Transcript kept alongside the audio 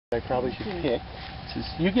I probably should pick.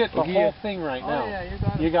 You get the whole thing right now. Oh,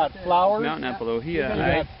 yeah, you got flowers. Mountain apple ohia.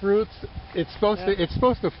 You got fruits. It's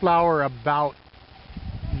supposed to flower about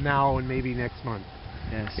now and maybe next month.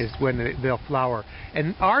 Yes. Is when they'll flower.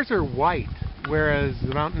 And ours are white, whereas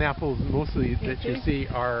the mountain apples mostly that you see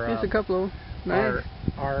are Here's a couple of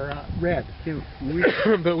are red.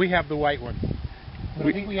 But we have the white one. I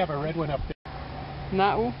think we have a red one up there.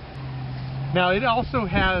 Na'u. Now it also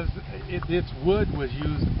has its wood was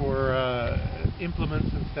used for implements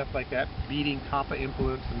and stuff like that, beating tapa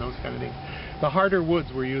implements and those kind of things. The harder woods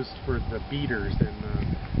were used for the beaters, and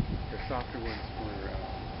the softer ones for.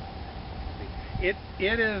 It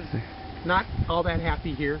is not all that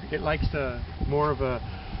happy here. It likes more of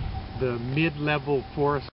the mid-level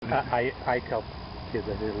forest. I tell kids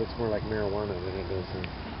that it looks more like marijuana than it does.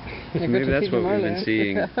 Maybe that's what we've been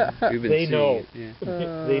seeing. They know.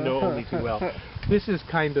 Yeah. They know only too well. This is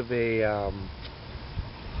kind of a.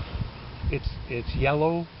 It's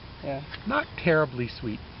yellow. Yeah. Not terribly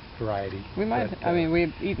sweet variety. We might. But, I mean,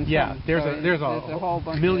 we've eaten. Yeah, some, there's a a whole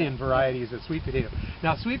bunch million varieties of sweet potato.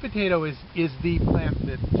 Now, sweet potato is the plant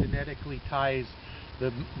that genetically ties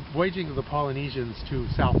the voyaging of the Polynesians to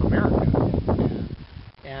South America.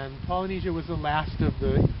 And Polynesia was the last of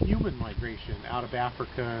the human migration out of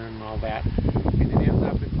Africa and all that, and it ends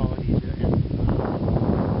up in Polynesia. And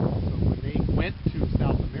so when they went to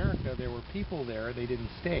South America, there were people there. They didn't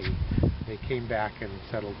stay. They came back and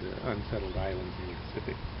settled unsettled islands in the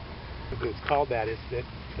Pacific. It's called that is that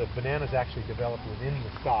the bananas actually develop within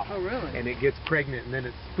the stalk. Oh, really? And it gets pregnant, and then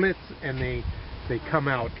it splits, and they come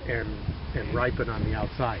out and ripen on the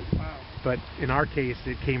outside. Wow. But in our case,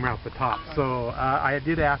 it came out the top. So I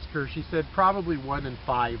did ask her. She said probably 1 in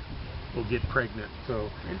 5 will get pregnant. So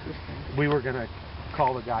we were going to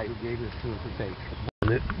call the guy who gave this to us and say,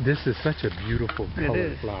 this is such a beautiful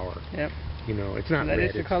colored flower. Yep. You know, it's not red,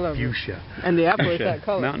 it's color fuchsia. And the apple is that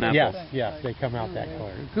color. Mountain apple. Yes, they come out that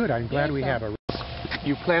color. Good, I'm glad we have a...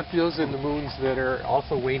 You plant those in the moons that are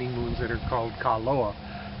also waning moons that are called Kaloa.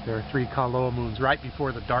 There are 3 Kaloa moons right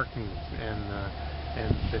before the dark moons, and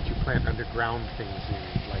that you plant underground things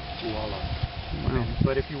in, like Kuala. Wow.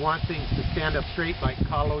 But if you want things to stand up straight like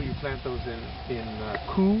Kalo, you plant those in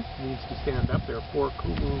Ku, needs to stand up. There are 4 Ku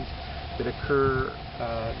moons that occur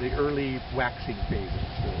the early waxing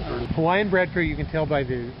phases. Hawaiian breadfruit you can tell by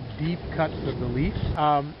the deep cuts of the leaf.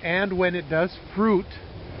 And when it does fruit,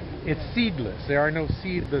 it's seedless. There are no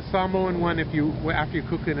seeds. The Samoan one, after you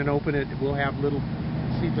cook it and open it, it will have little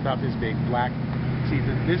seeds about this big, black seeds.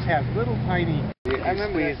 And this has little tiny... I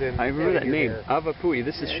remember that name, Avapui.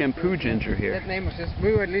 This is shampoo ginger here. That name was just...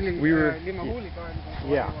 We were Limahuli garden.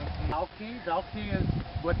 Yeah. Valki is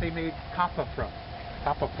what they made kapa from.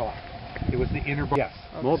 Kapa flock. It was the inner bark. Yes.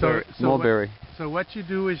 Mulberry. Mulberry. So what you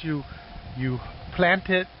do is you plant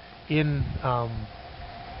it in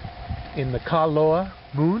the Kaloa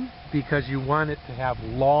moon because you want it to have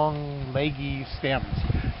long, leggy stems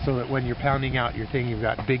so that when you're pounding out your thing, you've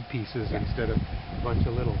got big pieces instead of a bunch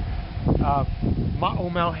of little.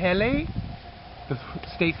 Ma'omauhele, the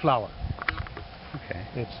state flower. Okay.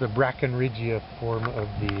 It's the Brackenridgia form of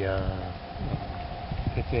the.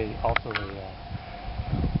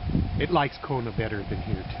 It likes Kona better than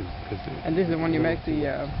here too. And this is the one you make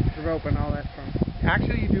the rope and all that from?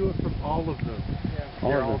 Actually, you do it from all of them. Yeah.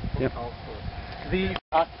 All of them. Yep. The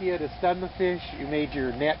akia to stun the fish, you made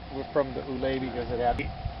your net from the ule because it had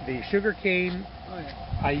the sugar cane. Oh,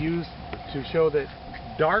 yeah. I used to show that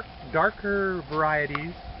darker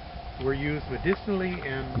varieties were used medicinally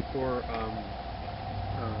and for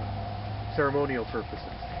ceremonial purposes.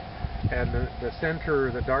 And the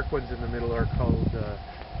center, the dark ones in the middle are called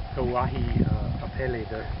Kawahi Apele,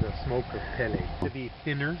 the smoke of Pele. To be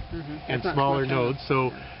thinner and smaller nodes,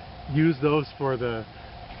 so use those for the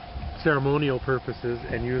ceremonial purposes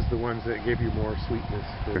and use the ones that give you more sweetness.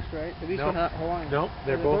 That's right. Are these not Hawaiian? No,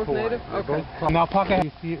 they're both Hawaiian. native? Okay. Naupaka,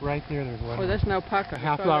 you see it right there. There's one. Oh, that's Naupaka.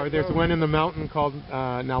 Half flower. There's one in the mountain called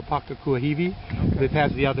Naupaka Kuahivi that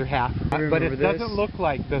has the other half. But it doesn't look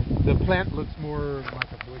like the plant looks more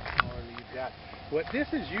like a bush, smaller leaves. What this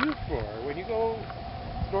is used for, when you go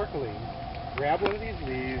snorkeling, grab one of these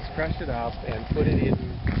leaves, crush it up, and put it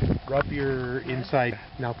in, rub your inside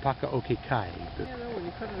Naupaka Okekai. Yeah, no, when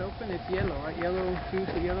you cut it open, it's yellow, right? Yellow juice,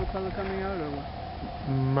 the yellow color coming out, or what?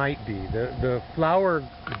 Might be. The flower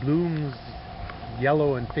blooms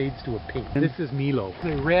yellow and fades to a pink. This is Milo.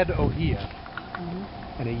 A red ohia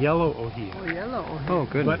and a yellow ohia. Oh, yellow ohia. Oh,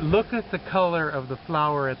 good. But look at the color of the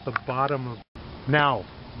flower at the bottom of... Now,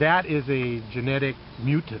 that is a genetic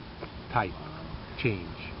mutant type change,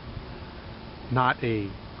 not a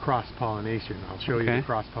cross-pollination. I'll show you the Okay.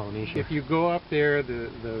 cross-pollination. If you go up there,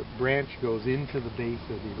 the branch goes into the base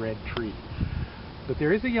of the red tree. But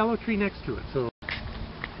there is a yellow tree next to it, so...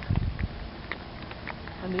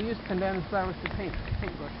 And they use pandanus flowers to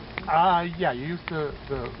paintbrush. Yeah, you use the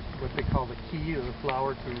what they call the key of the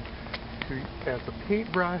flower to as a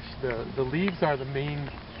paintbrush. The leaves are the main.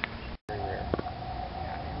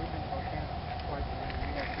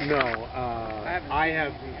 No, I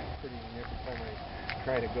have pretty every time I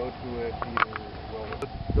try to go to it.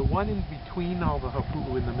 The one in between all the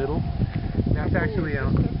hapu'u in the middle, that's actually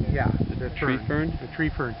the Tree fern? The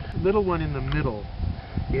tree fern. The little one in the middle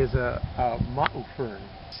is a ma'u fern,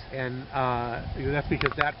 and that's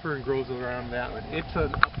because that fern grows around that one. It's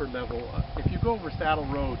an upper level. If you go over Saddle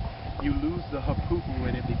Road, you lose the hapu'u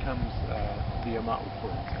and it becomes the ma'u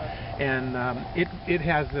fern, and it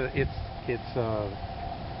has it's a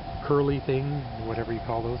curly thing, whatever you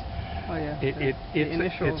call those. Oh yeah.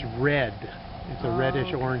 It's red. It's a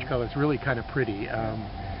reddish orange color. It's really kind of pretty.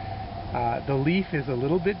 The leaf is a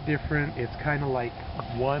little bit different. It's kind of like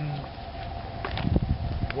one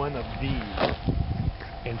of these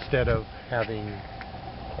instead of having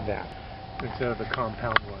that, instead of the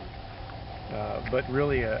compound one. But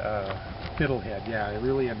really a fiddlehead, yeah,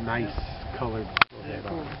 really a nice colored fiddlehead.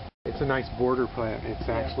 Cool. It's a nice border plant. It's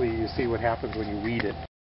actually, you see what happens when you weed it.